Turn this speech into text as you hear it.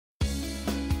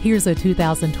Here's a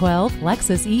 2012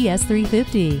 Lexus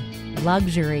ES350.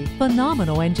 Luxury,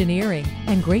 phenomenal engineering,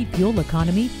 and great fuel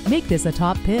economy make this a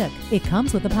top pick. It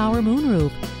comes with a power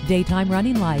moonroof, daytime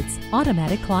running lights,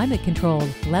 automatic climate control,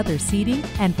 leather seating,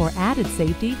 and for added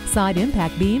safety, side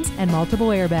impact beams and multiple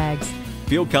airbags.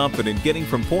 Feel confident getting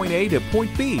from point A to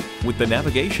point B with the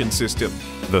navigation system.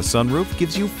 The sunroof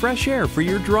gives you fresh air for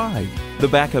your drive. The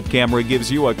backup camera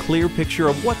gives you a clear picture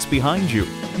of what's behind you.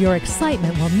 Your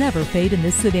excitement will never fade in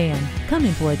this sedan. Come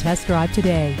in for a test drive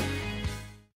today.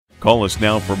 Call us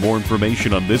now for more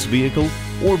information on this vehicle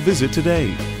or visit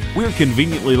today. We're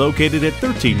conveniently located at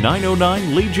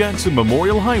 13909 Lee Jackson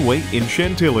Memorial Highway in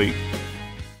Chantilly.